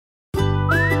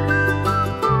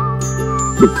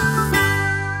Hi,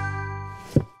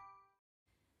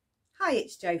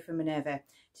 it's Jo from Minerva.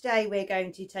 Today we're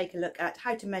going to take a look at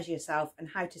how to measure yourself and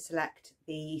how to select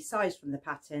the size from the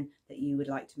pattern that you would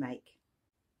like to make.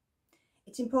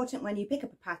 It's important when you pick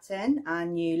up a pattern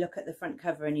and you look at the front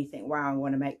cover and you think, wow, I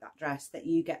want to make that dress, that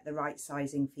you get the right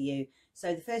sizing for you.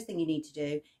 So the first thing you need to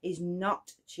do is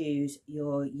not choose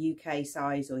your UK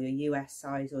size or your US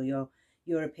size or your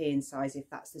European size if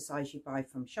that's the size you buy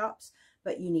from shops,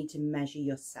 but you need to measure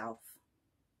yourself.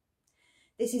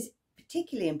 This is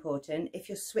particularly important if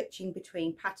you're switching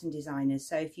between pattern designers.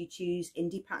 So if you choose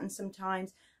indie patterns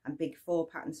sometimes and big four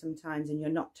patterns sometimes, and you're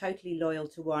not totally loyal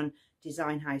to one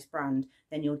design house brand,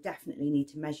 then you'll definitely need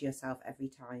to measure yourself every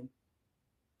time.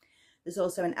 There's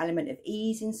also an element of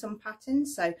ease in some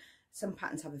patterns. So some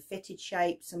patterns have a fitted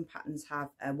shape, some patterns have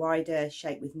a wider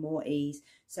shape with more ease.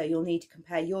 So you'll need to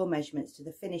compare your measurements to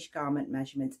the finished garment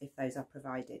measurements if those are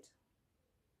provided.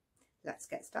 Let's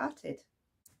get started.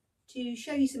 To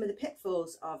show you some of the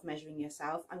pitfalls of measuring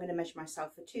yourself, I'm going to measure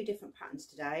myself for two different patterns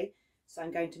today. So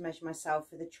I'm going to measure myself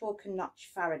for the chalk and notch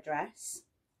Farrah dress,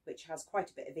 which has quite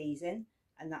a bit of ease in,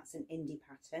 and that's an indie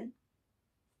pattern.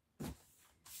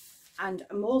 And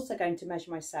I'm also going to measure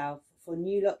myself for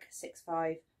New Look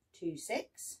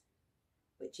 6526,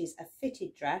 which is a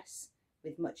fitted dress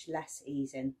with much less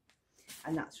ease in,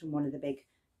 and that's from one of the big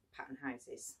pattern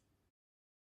houses.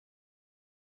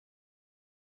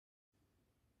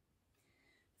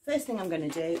 First thing I'm going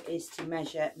to do is to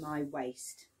measure my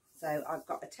waist. So I've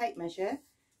got a tape measure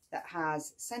that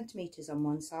has centimetres on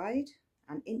one side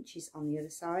and inches on the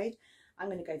other side. I'm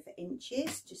going to go for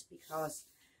inches just because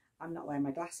I'm not wearing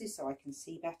my glasses so I can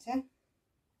see better.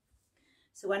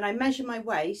 So when I measure my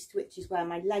waist, which is where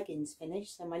my leggings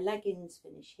finish, so my leggings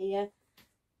finish here,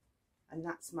 and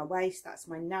that's my waist, that's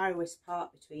my narrowest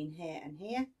part between here and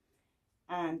here,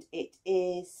 and it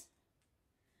is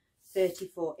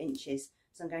 34 inches.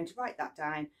 So I'm going to write that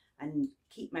down and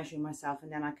keep measuring myself, and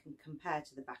then I can compare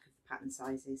to the back of the pattern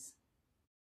sizes.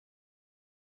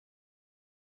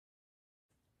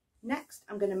 Next,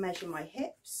 I'm going to measure my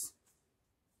hips,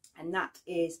 and that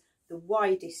is the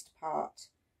widest part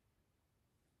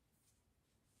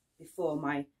before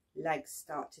my legs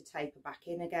start to taper back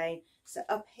in again. So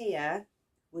up here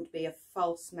would be a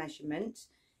false measurement,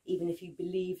 even if you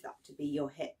believe that to be your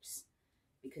hips,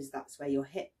 because that's where your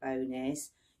hip bone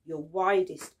is. Your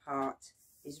widest part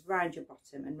is round your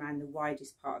bottom and round the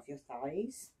widest part of your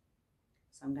thighs.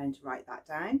 So I'm going to write that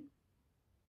down.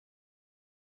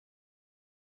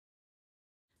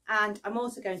 And I'm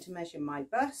also going to measure my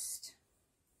bust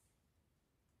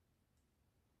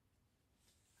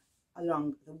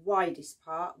along the widest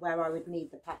part where I would need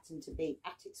the pattern to be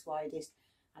at its widest.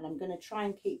 And I'm going to try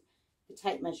and keep the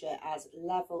tape measure as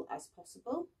level as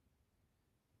possible,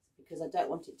 because I don't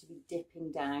want it to be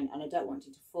dipping down and I don't want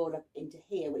it to fall up into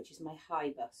here, which is my high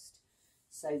bust.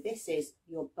 So this is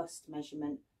your bust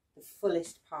measurement, the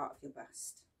fullest part of your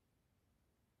bust.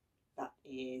 That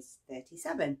is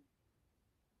 37.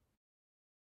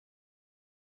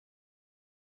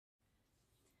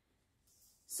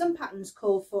 Some patterns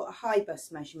call for a high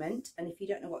bust measurement, and if you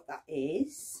don't know what that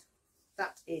is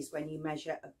when you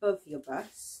measure above your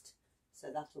bust. So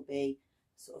that'll be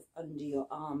sort of under your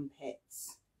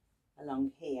armpits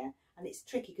along here, and it's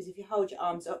tricky because if you hold your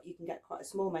arms up you can get quite a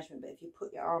small measurement, but if you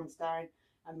put your arms down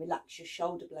and relax your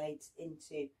shoulder blades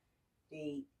into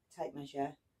the tape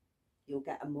measure, you'll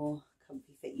get a more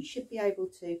comfy fit. You should be able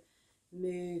to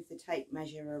move the tape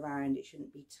measure around, it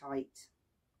shouldn't be tight.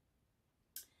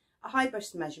 A high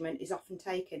bust measurement is often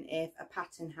taken if a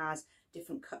pattern has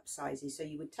different cup sizes, so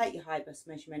you would take your high bust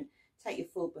measurement, take your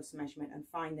full bust measurement and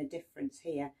find the difference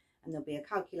here, and there'll be a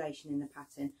calculation in the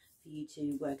pattern for you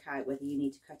to work out whether you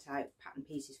need to cut out pattern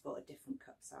pieces for a different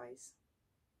cup size.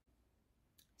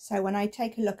 So when I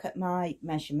take a look at my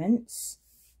measurements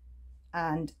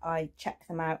and I check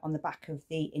them out on the back of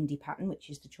the indie pattern, which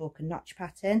is the chalk and notch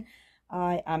pattern,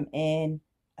 I am in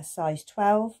a size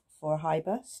 12 for a high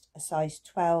bust, a size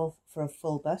 12 for a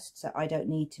full bust, so I don't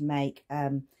need to make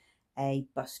a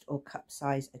bust or cup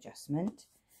size adjustment.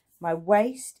 My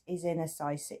waist is in a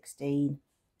size 16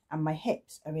 and my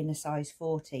hips are in a size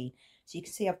 14. So you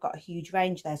can see I've got a huge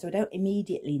range there, so I don't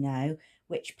immediately know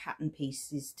which pattern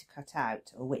pieces to cut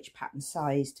out or which pattern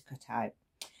size to cut out.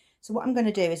 So what I'm going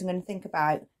to do is I'm going to think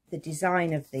about the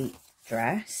design of the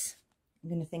dress. I'm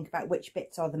going to think about which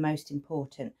bits are the most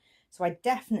important. So I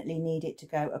definitely need it to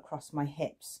go across my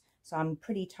hips. So I'm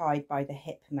pretty tied by the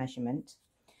hip measurement,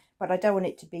 but I don't want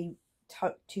it to be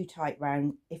too tight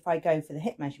round. If I go for the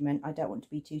hip measurement, I don't want to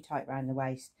be too tight round the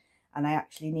waist, and I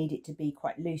actually need it to be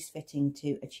quite loose fitting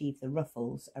to achieve the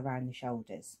ruffles around the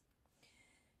shoulders.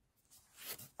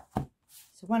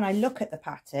 So when I look at the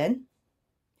pattern,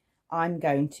 I'm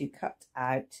going to cut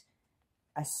out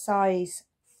a size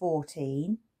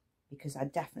 14 because I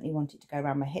definitely want it to go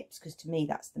around my hips, because to me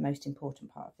that's the most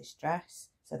important part of this dress,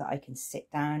 so that I can sit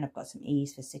down. I've got some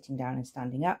ease for sitting down and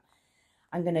standing up.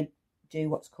 I'm going to do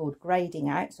what's called grading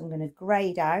out. So I'm going to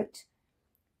grade out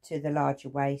to the larger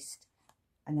waist,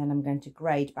 and then I'm going to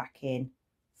grade back in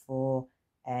for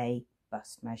a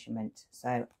bust measurement.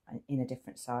 So in a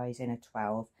different size, in a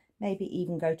 12, maybe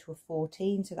even go to a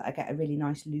 14, so that I get a really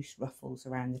nice loose ruffles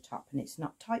around the top and it's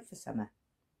not tight for summer.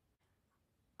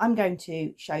 I'm going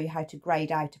to show you how to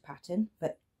grade out a pattern,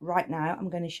 but right now I'm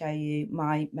going to show you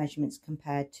my measurements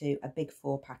compared to a big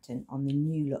 4 pattern on the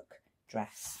New Look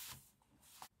dress.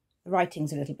 The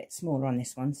writing's a little bit smaller on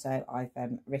this one, so I've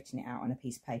written it out on a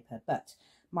piece of paper, but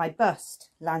my bust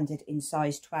landed in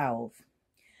size 12.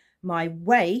 My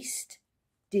waist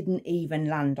didn't even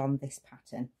land on this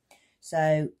pattern.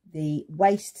 So the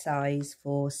waist size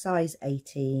for size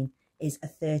 18 is a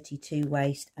 32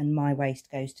 waist, and my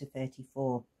waist goes to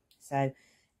 34. So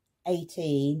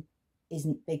 18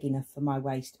 isn't big enough for my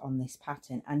waist on this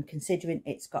pattern, and considering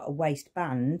it's got a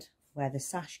waistband where the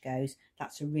sash goes,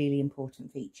 that's a really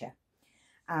important feature.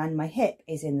 And my hip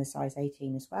is in the size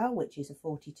 18 as well, which is a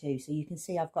 42. So you can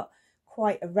see I've got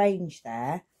quite a range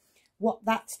there. What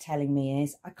that's telling me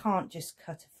is I can't just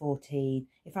cut a 14.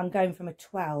 If I'm going from a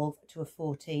 12 to a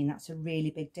 14, that's a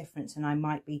really big difference, and I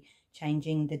might be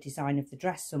changing the design of the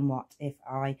dress somewhat if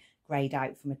I grade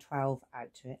out from a 12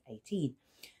 out to 18.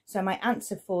 So my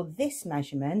answer for this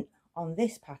measurement on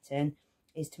this pattern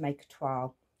is to make a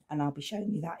toile, and I'll be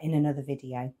showing you that in another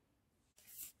video.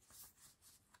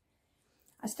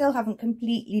 I still haven't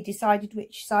completely decided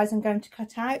which size I'm going to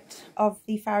cut out of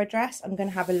the Farrah dress. I'm going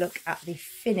to have a look at the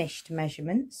finished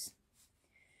measurements,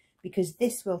 because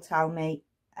this will tell me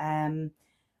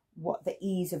what the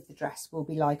ease of the dress will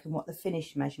be like and what the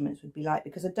finished measurements would be like,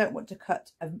 because I don't want to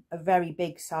cut a very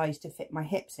big size to fit my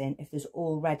hips in if there's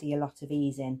already a lot of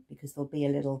ease in, because there'll be a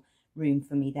little room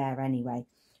for me there anyway.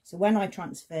 So when I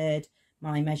transferred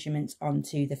my measurements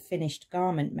onto the finished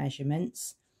garment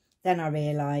measurements, then I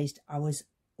realised I was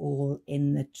all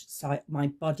in the size, my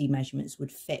body measurements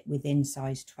would fit within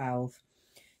size 12.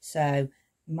 So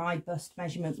my bust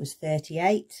measurement was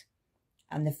 38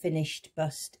 and the finished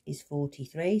bust is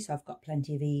 43, so I've got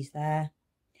plenty of ease there.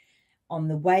 On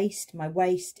the waist, my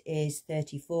waist is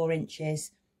 34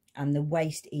 inches and the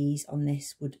waist ease on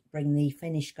this would bring the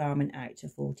finished garment out to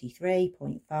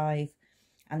 43.5,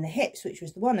 and the hips, which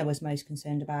was the one I was most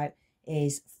concerned about,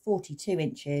 is 42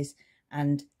 inches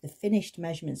and the finished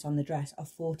measurements on the dress are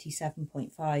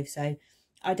 47.5. So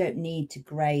I don't need to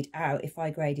grade out. If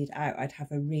I graded out, I'd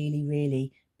have a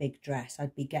really big dress.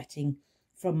 I'd be getting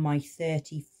from my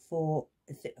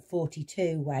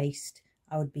 42 waist,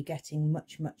 I would be getting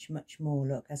much more,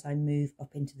 look, as I move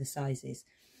up into the sizes.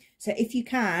 So if you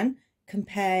can,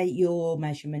 compare your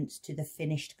measurements to the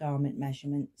finished garment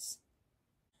measurements.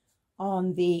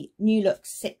 On the New Look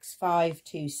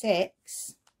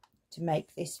 6526, to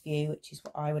make this view, which is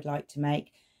what I would like to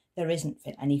make, there isn't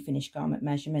any finished garment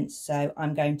measurements, so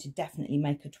I'm going to definitely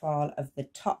make a toile of the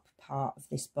top part of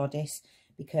this bodice,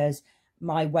 because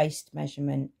my waist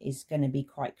measurement is going to be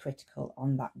quite critical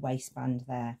on that waistband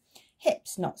there.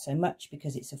 Hips not so much,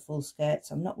 because it's a full skirt,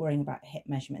 so I'm not worrying about hip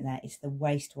measurement there. It's the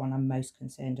waist one I'm most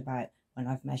concerned about when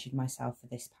I've measured myself for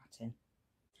this pattern.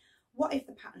 What if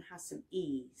the pattern has some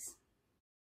ease?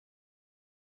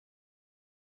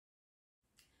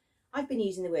 I've been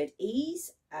using the word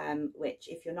ease, which,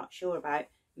 if you're not sure about,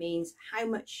 means how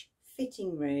much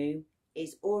fitting room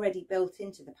is already built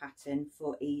into the pattern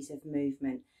for ease of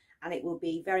movement, and it will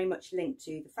be very much linked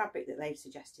to the fabric that they've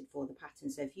suggested for the pattern.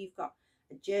 So if you've got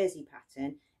a jersey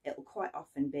pattern, it will quite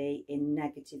often be in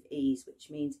negative ease, which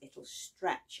means it'll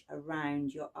stretch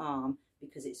around your arm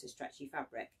because it's a stretchy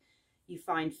fabric. You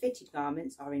find fitted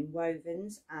garments are in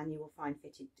wovens, and you will find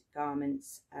fitted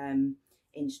garments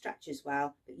in stretch as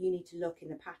well, but you need to look in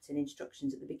the pattern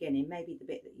instructions at the beginning, maybe the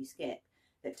bit that you skip,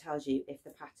 that tells you if the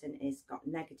pattern is got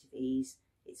negative ease,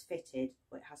 it's fitted,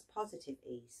 or it has positive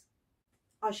ease.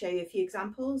 I'll show you a few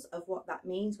examples of what that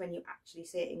means when you actually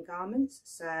see it in garments.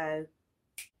 So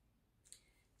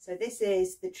this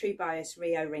is the True Bias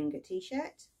Rio Ringer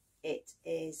t-shirt. It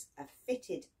is a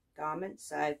fitted garment,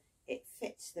 so it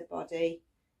fits the body.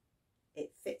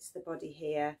 It fits the body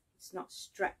here. It's not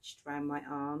stretched around my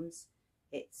arms.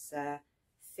 It's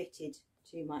fitted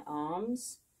to my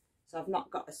arms. So I've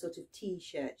not got a sort of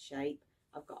t-shirt shape.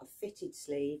 I've got a fitted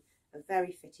sleeve, a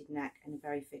very fitted neck and a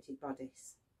very fitted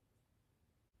bodice.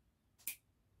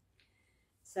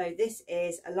 So this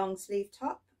is a long sleeve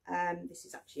top, This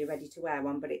is actually a ready to wear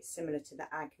one, but it's similar to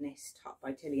the Agnes top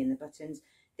by Tilly and the Buttons.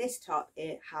 This top,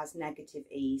 it has negative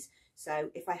ease,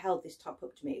 so if I held this top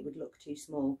up to me it would look too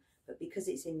small, but because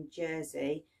it's in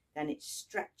jersey then it's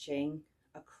stretching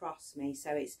across me,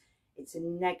 so it's a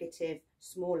negative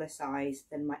smaller size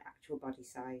than my actual body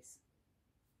size.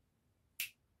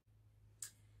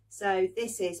 So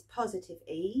this is positive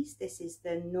ease. This is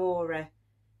the Nora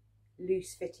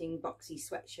loose fitting boxy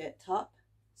sweatshirt top,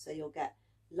 so you'll get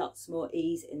lots more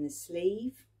ease in the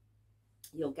sleeve,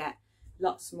 you'll get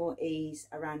lots more ease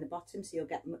around the bottom, so you'll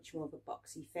get much more of a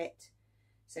boxy fit.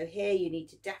 So here you need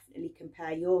to definitely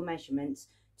compare your measurements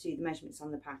to the measurements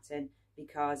on the pattern,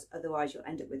 because otherwise you'll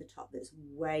end up with a top that's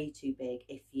way too big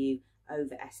if you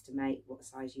overestimate what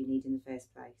size you need in the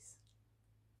first place.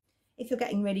 If you're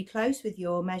getting really close with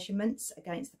your measurements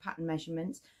against the pattern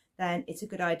measurements, then it's a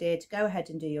good idea to go ahead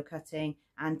and do your cutting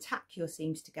and tack your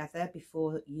seams together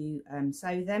before you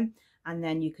sew them, and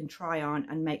then you can try on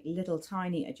and make little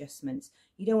tiny adjustments.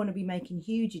 You don't want to be making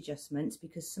huge adjustments,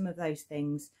 because some of those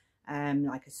things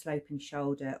like a sloping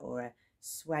shoulder or a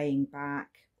swaying back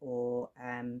or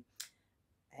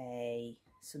a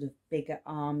sort of bigger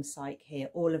arm sike here,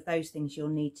 all of those things you'll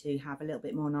need to have a little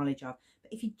bit more knowledge of.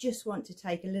 But if you just want to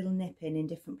take a little nip in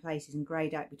different places and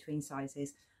grade out between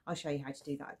sizes, I'll show you how to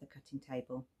do that at the cutting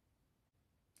table.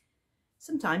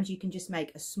 Sometimes you can just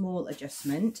make a small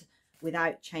adjustment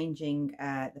without changing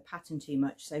the pattern too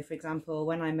much. So for example,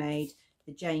 when I made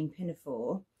the Jane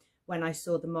pinafore, when I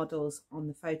saw the models on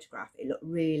the photograph, it looked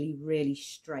really, really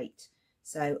straight.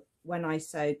 So when I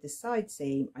sewed the side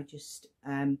seam, I just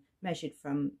measured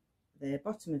from the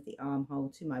bottom of the armhole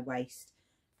to my waist,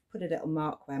 put a little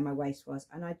mark where my waist was,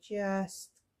 and I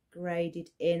just graded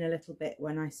in a little bit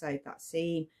when I sewed that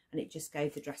seam, and it just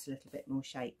gave the dress a little bit more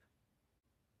shape.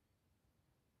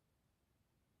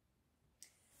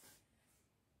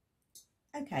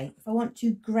 Okay, if I want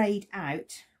to grade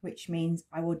out, which means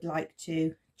I would like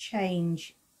to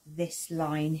change this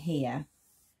line here.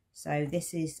 So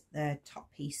this is the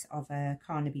top piece of a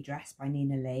Carnaby dress by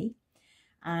Nina Lee,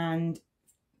 and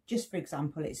just for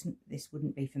example, this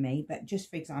wouldn't be for me, but just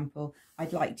for example,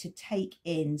 I'd like to take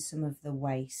in some of the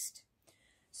waist.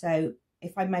 So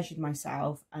if I measured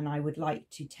myself and I would like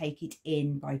to take it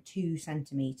in by 2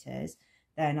 centimeters,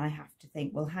 then I have to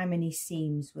think, well, how many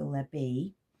seams will there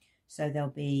be? So there'll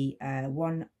be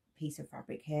one piece of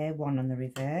fabric here, one on the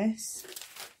reverse.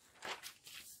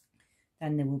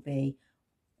 Then there will be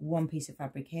one piece of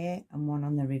fabric here and one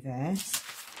on the reverse.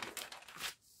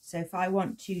 So if I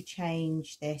want to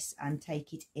change this and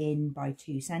take it in by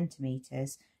 2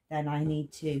 centimeters, then I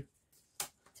need to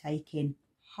take in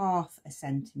 ½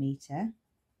 centimeter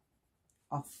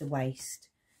off the waist,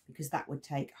 because that would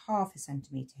take ½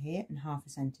 centimeter here and ½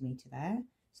 centimeter there.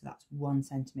 So that's 1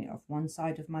 centimeter off one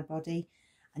side of my body,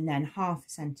 and then ½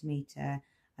 centimeter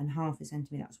and ½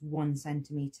 centimeter, that's 1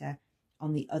 centimeter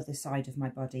on the other side of my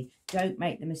body. Don't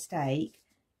make the mistake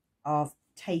of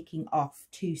taking off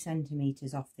 2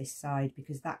 centimeters off this side,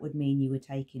 because that would mean you were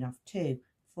taking off 2,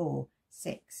 4,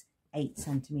 6, 8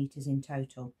 centimeters in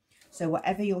total. So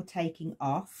whatever you're taking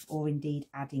off, or indeed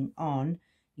adding on,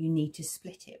 you need to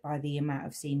split it by the amount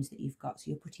of seams that you've got.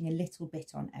 So you're putting a little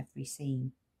bit on every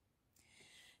seam.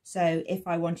 So if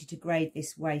I wanted to grade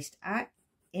this waist out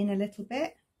in a little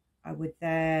bit, I would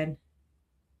then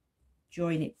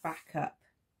join it back up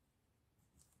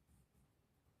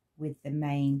with the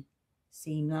main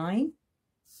seam line.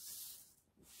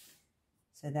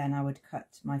 So then I would cut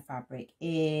my fabric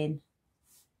in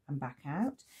and back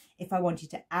out. If I wanted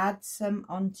to add some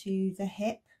onto the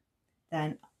hip,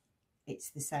 then it's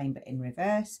the same but in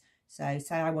reverse. So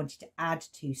say I wanted to add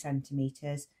 2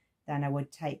 centimeters, then I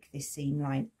would take this seam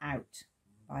line out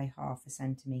by ½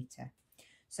 centimeter.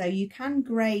 So you can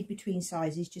grade between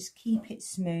sizes, just keep it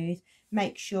smooth.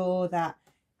 Make sure that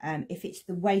if it's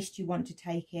the waist you want to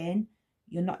take in,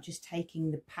 you're not just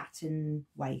taking the pattern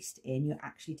waist in, you're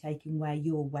actually taking where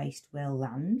your waist will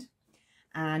land.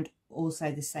 And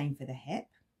also the same for the hip.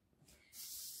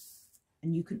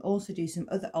 And you can also do some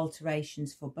other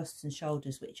alterations for busts and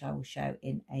shoulders, which I will show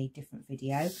in a different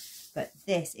video. But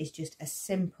this is just a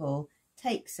simple,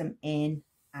 take some in,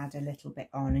 add a little bit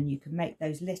on, and you can make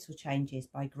those little changes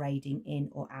by grading in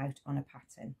or out on a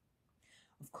pattern.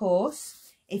 Of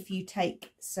course, if you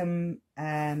take some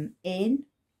in,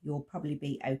 you'll probably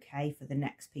be okay for the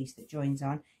next piece that joins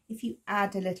on. If you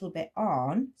add a little bit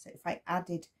on, so if I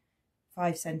added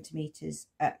 5 centimeters,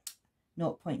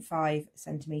 0.5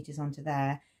 centimeters onto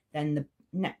there, then the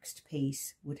next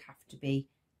piece would have to be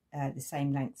the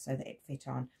same length so that it fit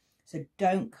on. So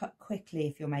don't cut quickly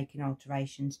if you're making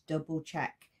alterations. Double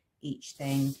check each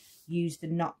thing use the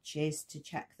notches to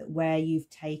check that where you've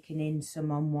taken in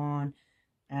some on one,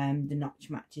 the notch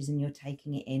matches and you're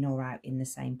taking it in or out in the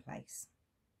same place.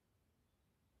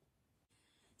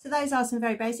 So those are some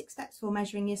very basic steps for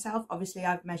measuring yourself. Obviously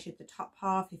I've measured the top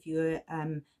half. If you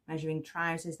were measuring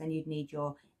trousers, then you'd need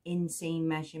your inseam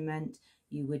measurement.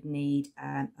 You would need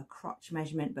a crotch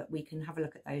measurement, but we can have a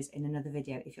look at those in another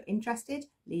video. If you're interested,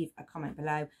 leave a comment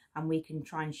below and we can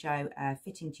try and show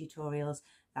fitting tutorials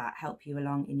that help you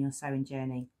along in your sewing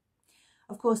journey.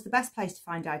 Of course, the best place to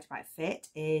find out about fit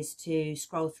is to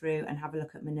scroll through and have a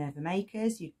look at Minerva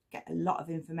Makers. You get a lot of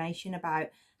information about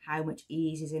how much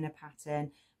ease is in a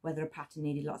pattern, whether a pattern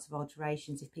needed lots of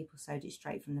alterations, if people sewed it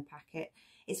straight from the packet.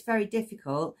 It's very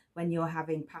difficult when you're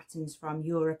having patterns from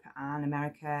Europe and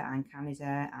America and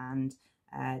Canada and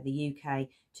the UK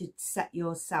to set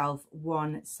yourself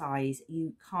one size.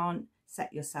 You can't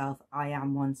set yourself I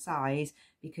am one size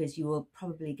because you will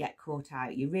probably get caught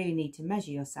out. You really need to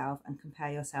measure yourself and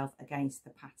compare yourself against the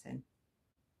pattern.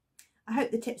 I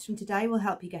hope the tips from today will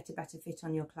help you get a better fit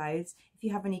on your clothes. If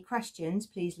you have any questions,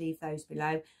 please leave those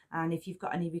below. And if you've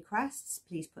got any requests,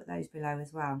 please put those below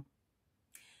as well.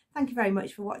 Thank you very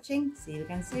much for watching. See you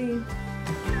again soon.